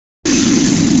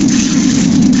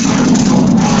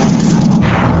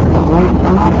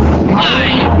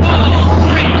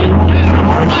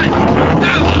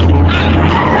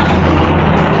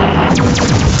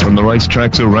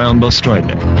racetracks around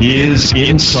Australia. Here's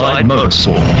Inside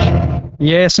Motorsport.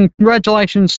 Yes, and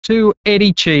congratulations to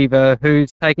Eddie Cheever, who's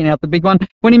taking out the big one.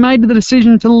 When he made the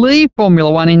decision to leave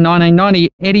Formula One in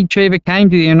 1990, Eddie Cheever came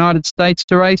to the United States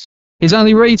to race. His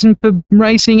only reason for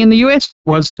racing in the US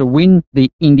was to win the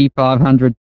Indy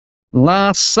 500.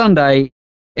 Last Sunday,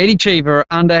 Eddie Cheever,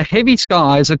 under heavy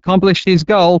skies, accomplished his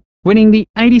goal, winning the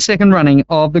 82nd running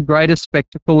of the greatest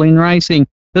spectacle in racing.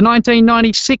 The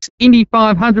 1996 Indy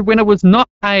 500 winner was not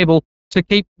able to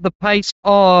keep the pace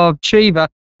of Cheever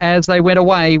as they went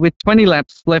away with 20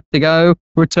 laps left to go,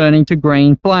 returning to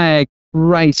green flag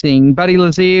racing. Buddy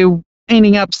Lazier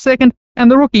ending up second, and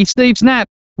the rookie Steve Snap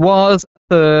was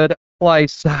third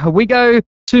place. We go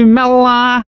to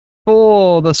Mallala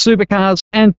for the supercars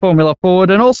and Formula Ford,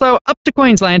 and also up to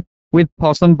Queensland with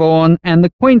Possum Bourne and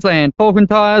the Queensland Falcon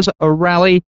Tyres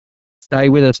rally. Stay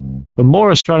with us. For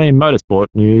more Australian motorsport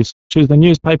news, choose the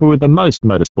newspaper with the most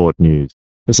motorsport news.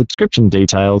 For subscription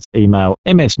details, email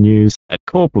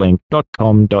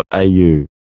msnews@corplink.com.au.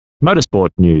 Motorsport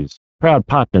News, proud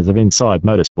partners of Inside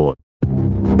Motorsport.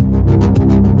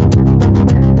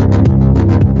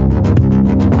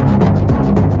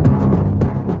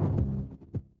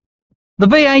 The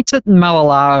V8's at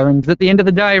Mallala, and at the end of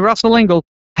the day, Russell Ingall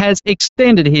has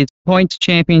extended his points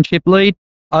championship lead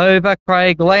over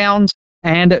Craig Lowndes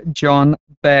and John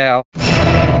Bowe.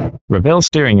 Revell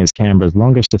Steering is Canberra's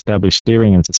longest established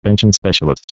steering and suspension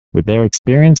specialist. With their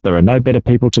experience, there are no better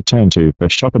people to turn to for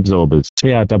shock absorbers,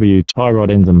 TRW tie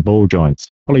rod ends and ball joints,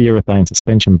 polyurethane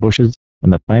suspension bushes,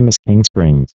 and the famous King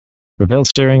Springs. Revell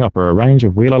Steering offer a range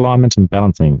of wheel alignment and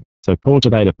balancing, so call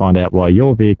today to find out why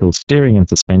your vehicle's steering and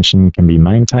suspension can be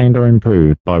maintained or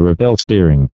improved by Revell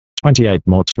Steering. 28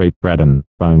 Mort Street, Braddon.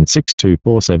 Phone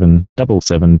 6247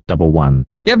 7711.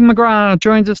 Gavin McGrath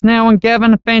joins us now, and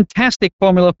Gavin, fantastic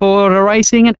Formula Ford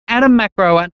racing, and Adam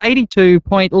Macro an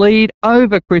 82-point lead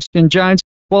over Christian Jones,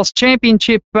 whilst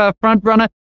championship front-runner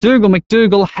Dougal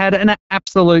McDougall had an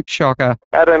absolute shocker.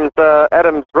 Adams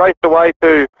raced away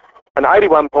to an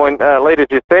 81-point lead, as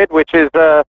you said, which is,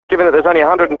 given that there's only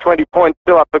 120 points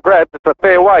still up for grabs, it's a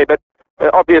fair way, but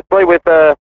obviously with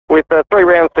 3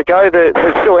 rounds to go, there's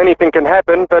still anything can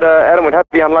happen, but Adam would have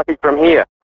to be unlucky from here.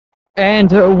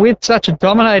 And with such a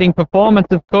dominating performance,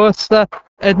 of course,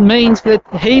 it means that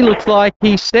he looks like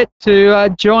he's set to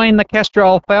join the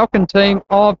Castrol Falcon team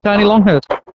of Tony Longhurst.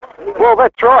 Well,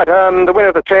 that's right. The winner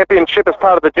of the championship as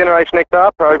part of the Generation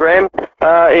XR program,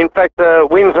 in fact,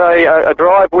 wins a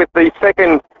drive with the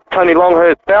second Tony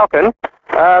Longhurst Falcon.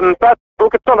 But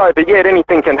look, it's not over yet.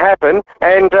 Anything can happen,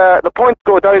 and the point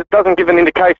score doesn't give an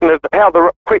indication of how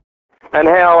quick and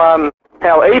how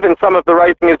even some of the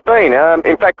racing has been.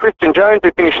 In fact, Christian Jones,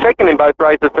 who finished second in both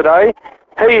races today,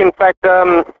 he in fact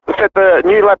set the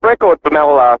new lap record for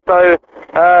Mallala. So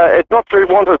it's not through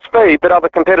want of speed, but other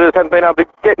competitors haven't been able to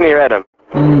get near Adam.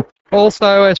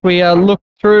 Also, as we look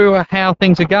through how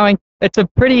things are going, it's a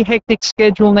pretty hectic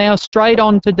schedule now, straight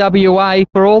on to WA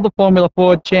for all the Formula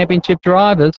Ford Championship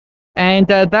drivers. And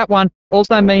that one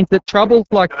also means that troubles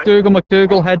like Dougal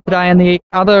McDougall had today and the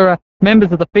other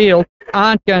members of the field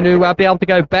aren't going to be able to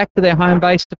go back to their home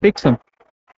base to fix them.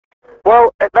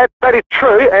 Well, that is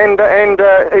true, and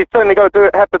he's certainly got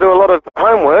to have to do a lot of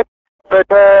homework. But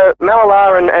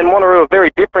Mallala and Wanneroo are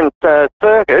very different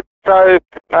circuits. So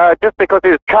just because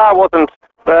his car wasn't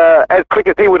as quick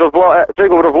as Dougal would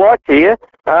have liked here,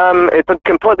 it's a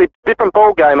completely different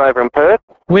ball game over in Perth.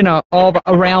 Winner of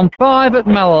round 5 at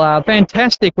Mallala.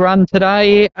 Fantastic run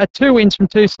today. 2 wins from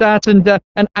 2 starts, and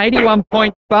an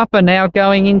 81-point buffer now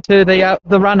going into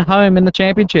the run home in the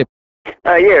championship.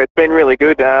 Yeah, it's been really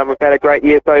good. We've had a great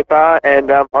year so far, and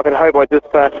I hope I just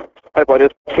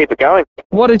keep it going.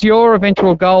 What is your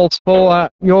eventual goals for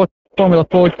your Formula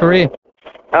Ford career?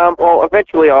 Well,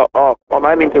 eventually I'm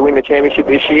aiming to win the championship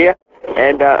this year,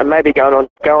 and maybe go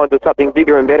on to something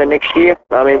bigger and better next year.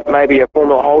 I mean, maybe a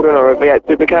Formula Holden or a V8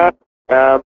 supercar.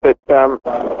 But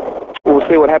we'll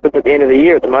see what happens at the end of the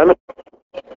year at the moment.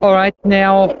 All right.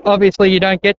 Now, obviously, you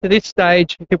don't get to this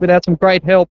stage without some great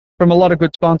help from a lot of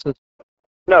good sponsors.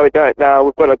 No, we don't.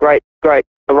 We've got a great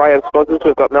array of sponsors.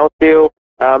 We've got Melsteel,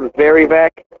 Verivac,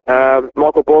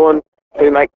 Michael Borland, who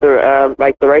makes the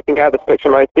racing car, the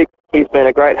Spectrum 06. He's been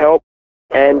a great help,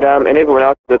 and everyone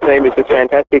else in the team is just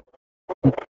fantastic.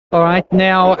 All right.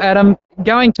 Now, Adam,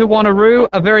 going to Wanneroo,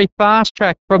 a very fast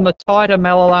track from the tighter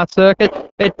Mallala circuit,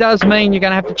 it does mean you're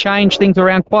going to have to change things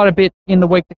around quite a bit in the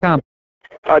week to come.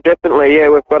 Definitely, yeah.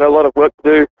 We've got a lot of work to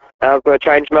do I've got to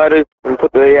change motors and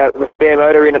put the spare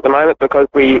motor in at the moment because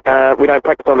we don't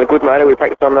practice on the good motor. We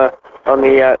practice on the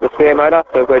spare motor.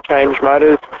 So I've got to change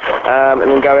motors and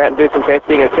then go out and do some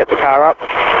testing and set the car up,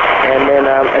 and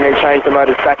then change the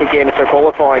motors back again for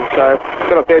qualifying. So I've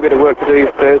got a fair bit of work to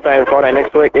do Thursday and Friday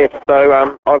next week. Yes.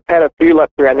 So I've had a few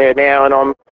laps around there now, and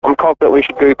I'm confident we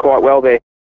should do quite well there.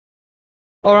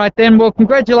 All right then, well,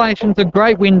 congratulations, a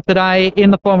great win today in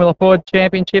the Formula Ford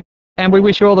Championship, and we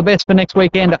wish you all the best for next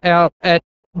weekend out at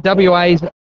WA's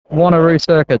Wanneroo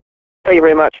Circuit. Thank you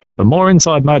very much. For more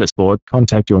Inside Motorsport,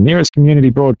 contact your nearest community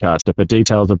broadcaster for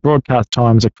details of broadcast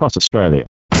times across Australia.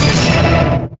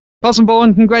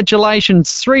 Possumborn,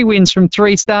 congratulations, 3 wins from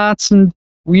 3 starts, and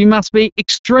you must be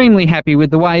extremely happy with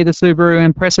the way the Subaru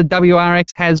Impreza WRX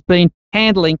has been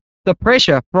handling the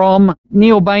pressure from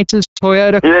Neil Bates'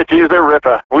 Toyota. Yeah, geez, they're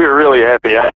ripper. We were really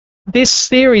happy, eh? This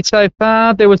series so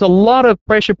far, there was a lot of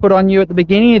pressure put on you at the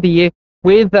beginning of the year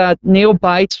with Neil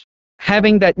Bates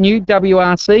having that new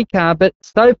WRC car, but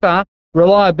so far,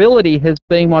 reliability has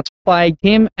been what's plagued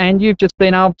him, and you've just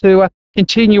been able to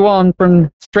continue on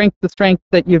from strength to strength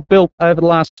that you've built over the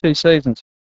last 2 seasons.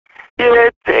 Yeah,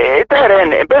 it's that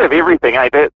and a bit of everything, eh?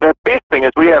 The best thing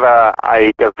is we have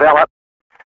a developed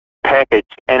package,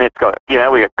 and it's got, we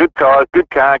got good tyres, good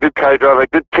car, good co-driver,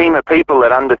 good team of people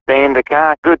that understand the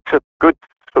car, good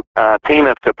team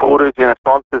of supporters,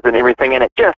 sponsors and everything, and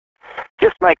it just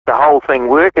makes the whole thing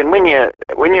work. And when you're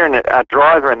a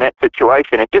driver in that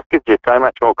situation, it just gives you so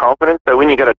much more confidence. So when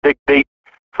you got to dig deep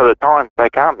for the times they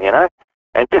come, and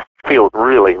it just feels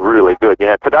really, really good.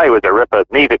 Today was a ripper.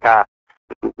 Neither car,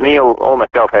 Neil or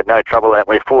myself, had no trouble, and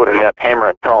we fought it out hammer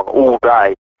and tong all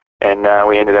day. And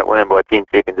we ended up winning by 10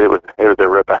 seconds. It was a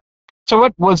ripper. So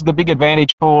what was the big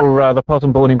advantage for the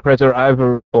Possumborn Impreza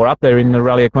over or up there in the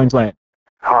Rally of Queensland?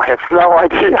 I have no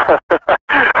idea.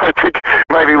 I think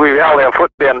maybe we held our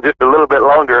foot down just a little bit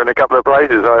longer in a couple of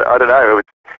places. I don't know.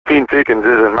 10 seconds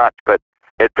isn't much, but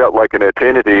it felt like an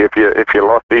eternity if you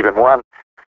lost even one.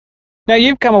 Now,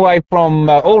 you've come away from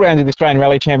all round of the Australian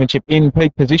Rally Championship in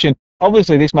peak position.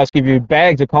 Obviously, this must give you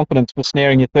bags of confidence for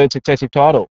snaring your 3rd successive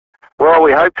title. Well,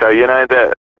 we hope so.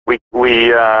 That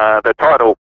the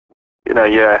title,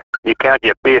 you count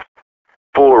your best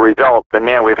 4 results, and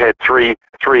now we've had three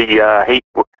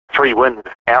wins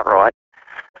outright.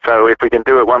 So if we can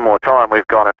do it one more time, we've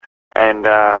got it. And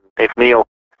if Neil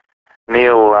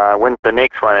wins the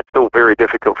next one, it's still very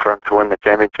difficult for him to win the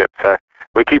championship. So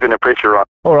we're keeping the pressure on.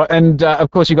 All right, and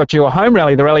of course you've got your home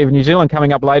rally, the Rally of New Zealand,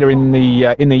 coming up later in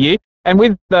the year. And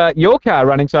with your car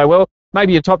running so well,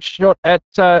 maybe a top shot at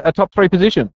a top 3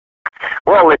 position.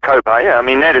 Well, let's hope, yeah. I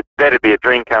mean, that'd be a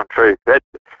dream come true. But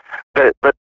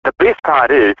the best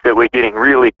part is that we're getting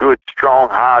really good, strong,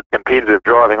 hard, competitive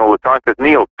driving all the time, because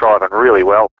Neil's driving really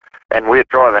well, and we're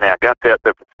driving our guts out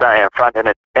to stay in front, and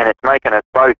it's making us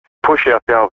both push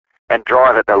ourselves and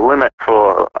drive at the limit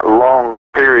for long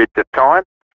periods of time,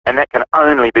 and that can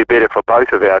only be better for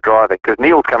both of our driving, because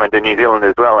Neil's coming to New Zealand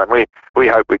as well, and we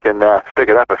hope we can stick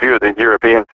it up a few of these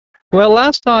Europeans. Well,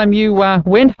 last time you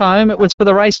went home, it was for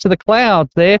the race to the clouds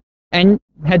there, and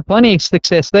had plenty of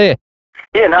success there.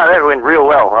 Yeah, no, that went real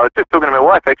well. I was just talking to my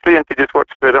wife, actually, and she just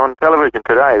watched it on television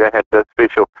today. They had the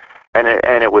special, and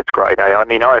it was great. Eh? I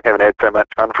mean, I haven't had so much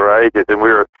fun for ages, and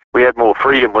we had more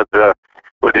freedom with the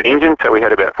engine, so we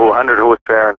had about 400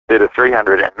 horsepower instead of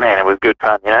 300, and man, it was good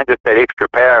fun, just that extra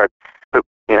power,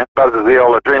 buzzes the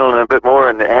old adrenaline a bit more,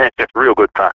 and it's just real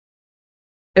good fun.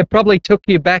 It probably took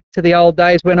you back to the old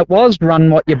days when it was run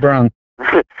what you brung.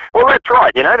 Well, that's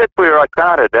right. That's where I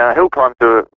started. Hill climb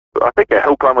I think a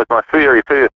hill climb was my very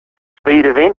first speed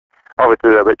event. Obviously,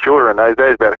 they were a bit shorter in those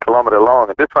days, about 1 kilometre long,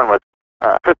 and this one was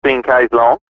 15 k's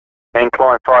long and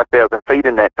climbed 5,000 feet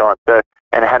in that time. So,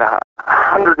 and it had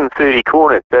 130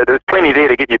 corners, so there's plenty there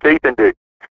to get your teeth into.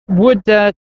 Would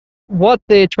what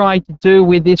they're trying to do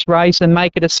with this race and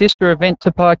make it a sister event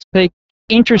to Pikes Peak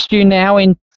interest you now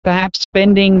in perhaps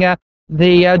spending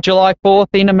the July 4th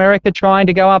in America trying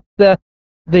to go up the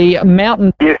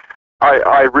mountain? Yes,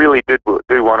 I really do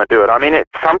want to do it. I mean,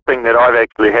 it's something that I've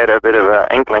actually had a bit of an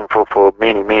inkling for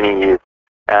many, many years.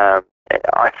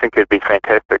 I think it'd be a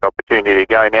fantastic opportunity to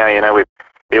go now.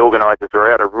 The organisers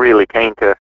are really keen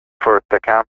for us to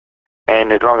come.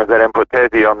 And as long as they don't put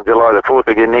Tassie on July the 4th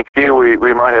again next year,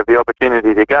 we might have the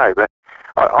opportunity to go. But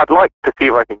I'd like to see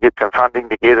if I can get some funding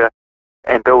together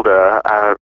and build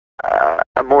a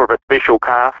more of a special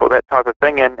car for that type of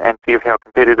thing, and see how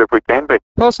competitive we can be.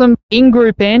 Possum, in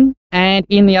Group N and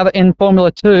in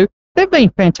Formula 2, they've been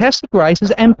fantastic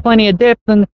races and plenty of depth,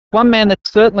 and one man that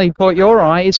certainly caught your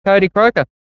eye is Cody Croker.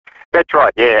 That's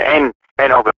right, yeah,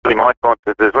 and obviously my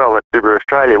sponsors as well at Subaru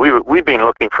Australia. We've been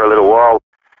looking for a little while,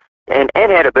 and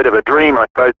had a bit of a dream, I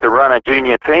suppose, to run a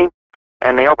junior team,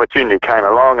 and the opportunity came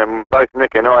along, and both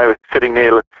Nick and I were sitting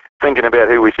there thinking about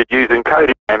who we should use, and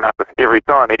Cody came up every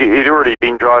time. He'd already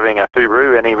been driving a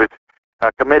Subaru, and he was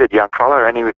a committed young fella,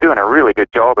 and he was doing a really good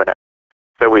job in it.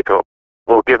 So we thought,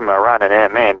 we'll give him a run,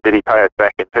 and man, did he pay us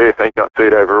back in Perth. He got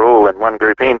third overall and one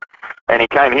Group N, and he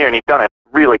came here and he's done a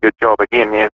really good job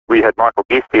again. Yeah, we had Michael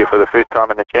Guest here for the first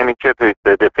time in the championship, who's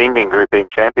the defending Group N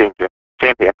champion,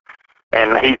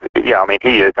 and he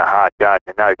is a hard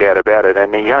charger, no doubt about it,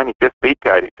 and he only just beat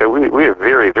Cody, so we're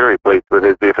very, very pleased with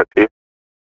his efforts here.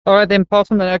 All right then,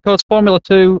 Possum, and of course Formula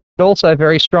 2 is also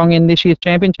very strong in this year's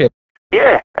championship.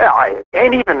 Yeah,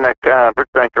 and even the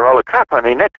Brisbane Corolla Cup, I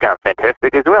mean, that's gone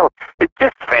fantastic as well. It's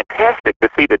just fantastic to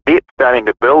see the depth starting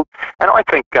to build, and I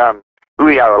think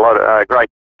we owe a lot of great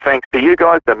thanks to you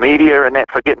guys, the media, and that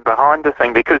for getting behind the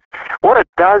thing, because what it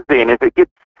does then is it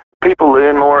gets people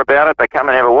learn more about it. They come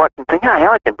and have a watch and think, hey,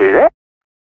 I can do that.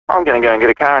 I'm going to go and get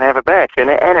a car and have a bash, and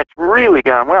it's really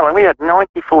going well. And we had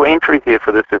 94 entries here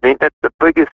for this event. That's the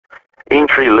biggest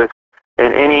entry list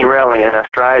in any rally in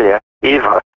Australia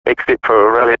ever, except for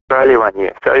a Rally Australia one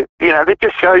year. So, that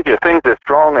just shows you things are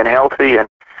strong and healthy, and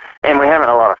we're having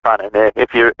a lot of fun in there.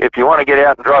 If you want to get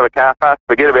out and drive a car fast,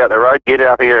 forget about the road, get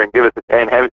out here and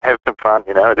have some fun.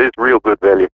 It is real good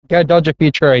value. Go dodge a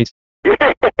few trees.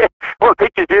 Yeah, well,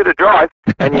 it teaches you to drive,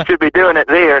 and you should be doing it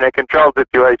there in a controlled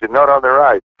situation, not on the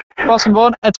road. Possum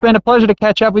Vaughan, it's been a pleasure to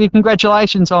catch up with you.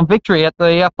 Congratulations on victory at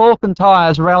the Falcon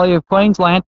Tyres Rally of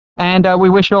Queensland, and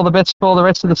we wish you all the best for the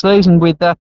rest of the season with,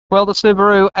 the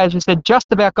Subaru, as you said, just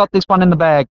about got this one in the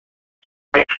bag.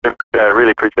 Thanks,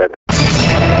 really appreciate it.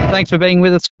 Thanks for being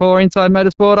with us for Inside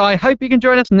Motorsport. I hope you can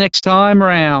join us next time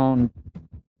round.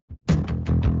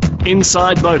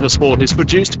 Inside Motorsport is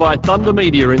produced by Thunder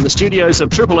Media in the studios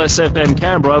of Triple SFM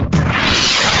Canberra